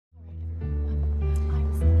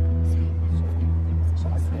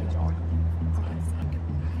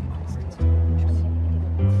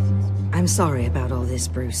I'm sorry about all this,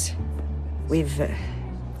 Bruce. We've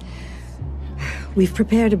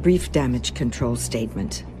prepared a brief damage control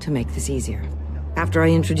statement to make this easier. After I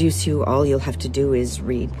introduce you, all you'll have to do is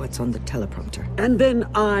read what's on the teleprompter. And then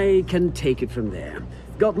I can take it from there.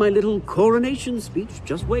 Got my little coronation speech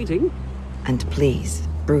just waiting. And please,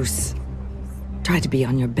 Bruce, try to be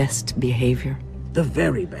on your best behavior. The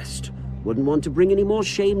very best. Wouldn't want to bring any more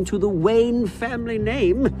shame to the Wayne family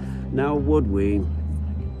name, now would we?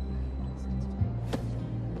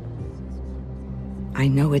 I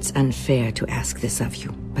know it's unfair to ask this of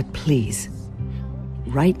you, but please.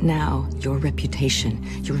 Right now, your reputation,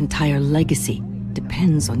 your entire legacy,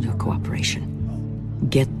 depends on your cooperation.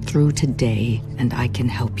 Get through today, and I can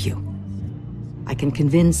help you. I can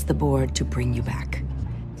convince the board to bring you back.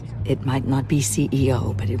 It might not be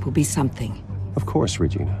CEO, but it will be something. Of course,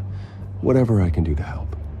 Regina. Whatever I can do to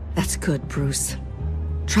help. That's good, Bruce.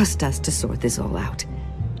 Trust us to sort this all out.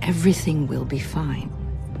 Everything will be fine.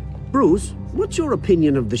 Bruce, what's your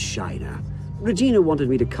opinion of the Shiner? Regina wanted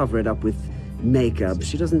me to cover it up with makeup.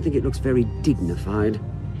 She doesn't think it looks very dignified.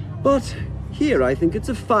 But here I think it's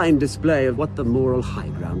a fine display of what the moral high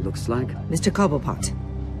ground looks like. Mr. Cobblepot.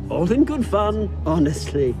 All in good fun,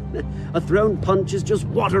 honestly. A thrown punch is just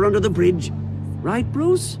water under the bridge. Right,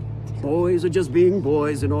 Bruce? Boys are just being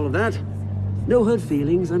boys and all of that. No hurt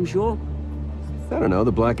feelings, I'm sure. I don't know,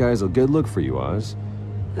 the black eye's a good look for you, Oz.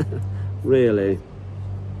 Really?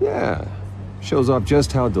 Yeah. Shows off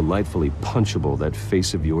just how delightfully punchable that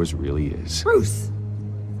face of yours really is. Bruce!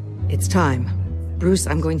 It's time. Bruce,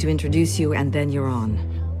 I'm going to introduce you and then you're on.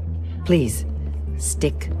 Please,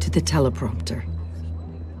 stick to the teleprompter.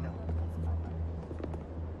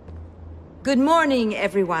 Good morning,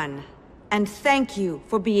 everyone. And thank you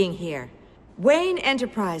for being here. Wayne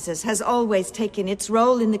Enterprises has always taken its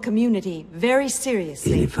role in the community very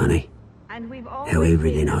seriously. Isn't it funny? How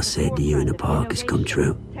everything I said to you in the park has come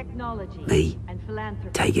true. Me,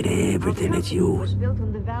 taking everything that's yours.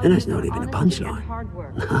 And that's not even a punchline.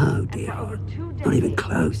 No, dear heart. Not even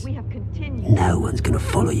close. No one's gonna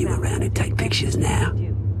follow you around and take pictures now.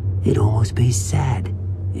 It'd almost be sad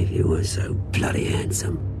if you were so bloody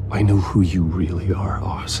handsome. I know who you really are,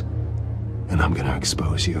 Oz. And I'm gonna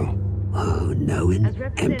expose you. Oh, knowing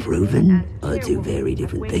and proving are two very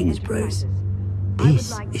different things, Bruce.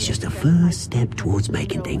 This is just a first step towards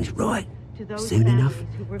making things right. Soon enough,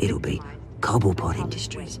 it'll be Cobblepot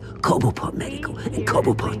Industries, Cobblepot Medical, and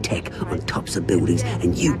Cobblepot Tech on tops of buildings,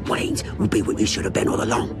 and you, Waynes, will be what you should have been all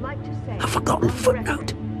along. A forgotten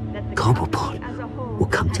footnote. Cobblepot will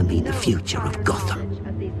come to mean the future of Gotham.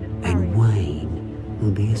 And Wayne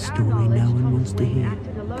will be a story no one wants to hear.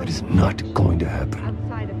 That is not going to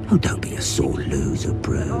happen. Oh, don't be a sore loser,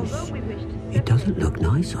 Bruce. It doesn't look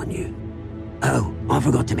nice on you. Oh, I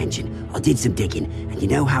forgot to mention, I did some digging, and you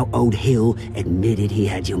know how old Hill admitted he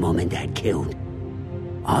had your mom and dad killed?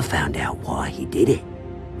 I found out why he did it.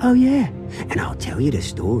 Oh yeah, and I'll tell you the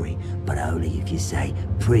story, but only if you say,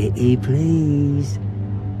 pretty please.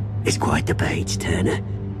 It's quite the page, Turner.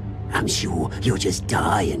 I'm sure you're just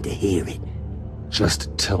dying to hear it.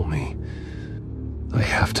 Just tell me. I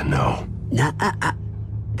have to know. Nah,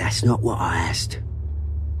 that's not what I asked.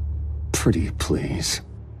 Pretty please.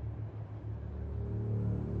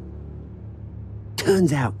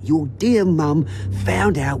 Turns out your dear mum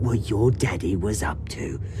found out what your daddy was up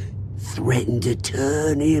to. Threatened to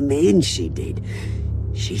turn him in, she did.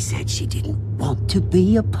 She said she didn't want to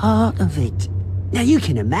be a part of it. Now you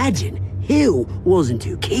can imagine, Hill wasn't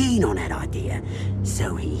too keen on that idea.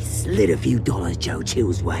 So he slid a few dollars Joe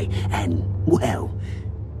Chill's way and, well,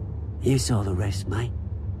 you saw the rest, mate.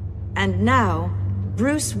 And now,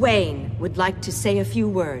 Bruce Wayne would like to say a few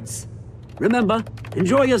words. Remember,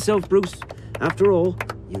 enjoy yourself, Bruce. After all,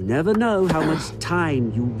 you never know how much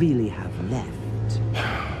time you really have left.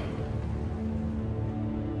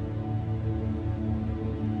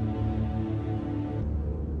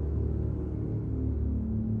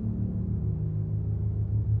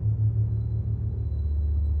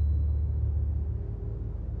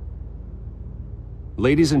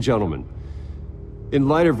 Ladies and gentlemen, in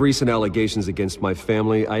light of recent allegations against my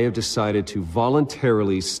family, I have decided to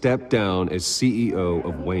voluntarily step down as CEO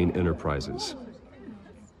of Wayne Enterprises.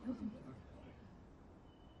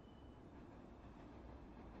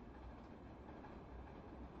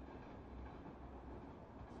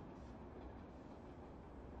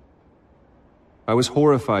 I was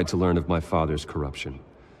horrified to learn of my father's corruption.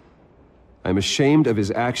 I'm ashamed of his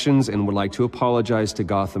actions and would like to apologize to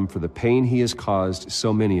Gotham for the pain he has caused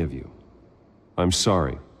so many of you. I'm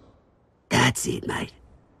sorry. That's it, mate.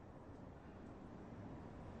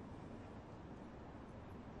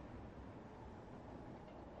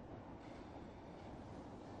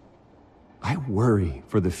 I worry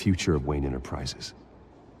for the future of Wayne Enterprises.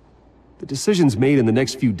 The decisions made in the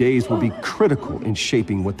next few days will be critical in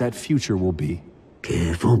shaping what that future will be.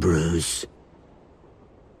 Careful, Bruce.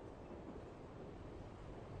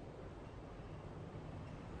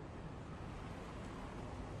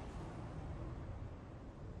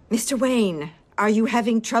 Mr. Wayne, are you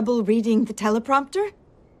having trouble reading the teleprompter?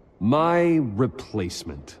 My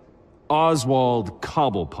replacement, Oswald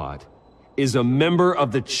Cobblepot, is a member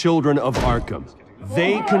of the Children of Arkham.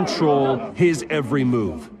 They control his every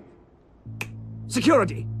move.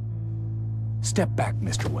 Security! Step back,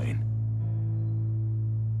 Mr. Wayne.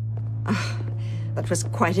 That was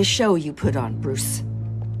quite a show you put on, Bruce.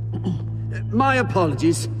 My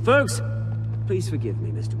apologies, folks. Please forgive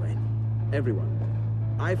me, Mr. Wayne. Everyone.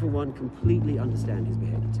 I, for one, completely understand his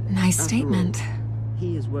behavior today. Nice statement.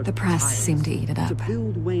 The press seemed to eat it up.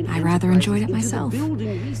 I rather enjoyed it myself.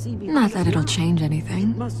 Not that it'll change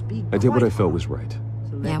anything. I did what I felt was right.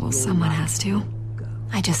 Yeah, well, someone has to.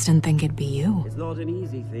 I just didn't think it'd be you. It's not an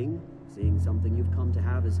easy thing, seeing something you've come to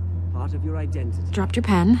have as part of your identity. Dropped your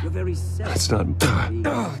pen. Your very self. That's not...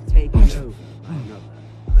 Taken over by another.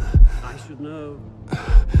 I should know.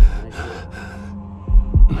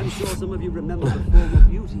 I'm sure some of you remember the former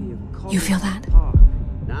beauty of You feel that? Park.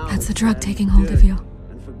 Now That's the drug taking hold of you.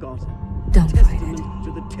 and forgotten. Don't fight it.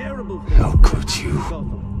 To the terrible How could you?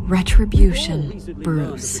 Retribution,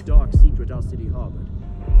 Bruce. Dark secret our city harbored.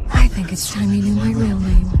 I think it's time you knew my real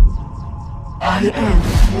name. I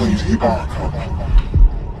am Lady Arkham.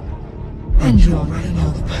 And you already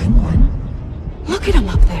know the Penguin. Look at him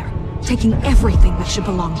up there, taking everything that should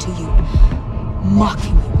belong to you.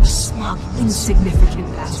 Mocking you, a smug, insignificant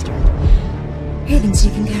bastard. He thinks he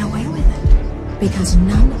can get away with it. Because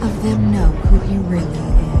none of them know who he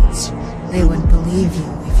really is. They wouldn't believe you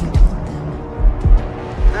if you told them.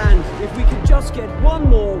 And if we could just get one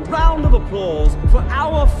more round of applause for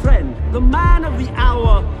our friend, the man of the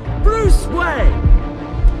hour, Bruce Wayne!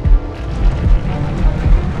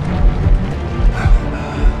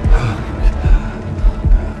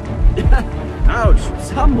 Ouch,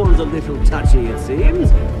 someone's a little touchy, it seems.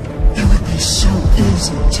 It would be so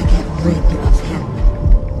easy to get rid of him.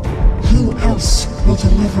 Who else will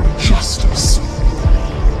deliver justice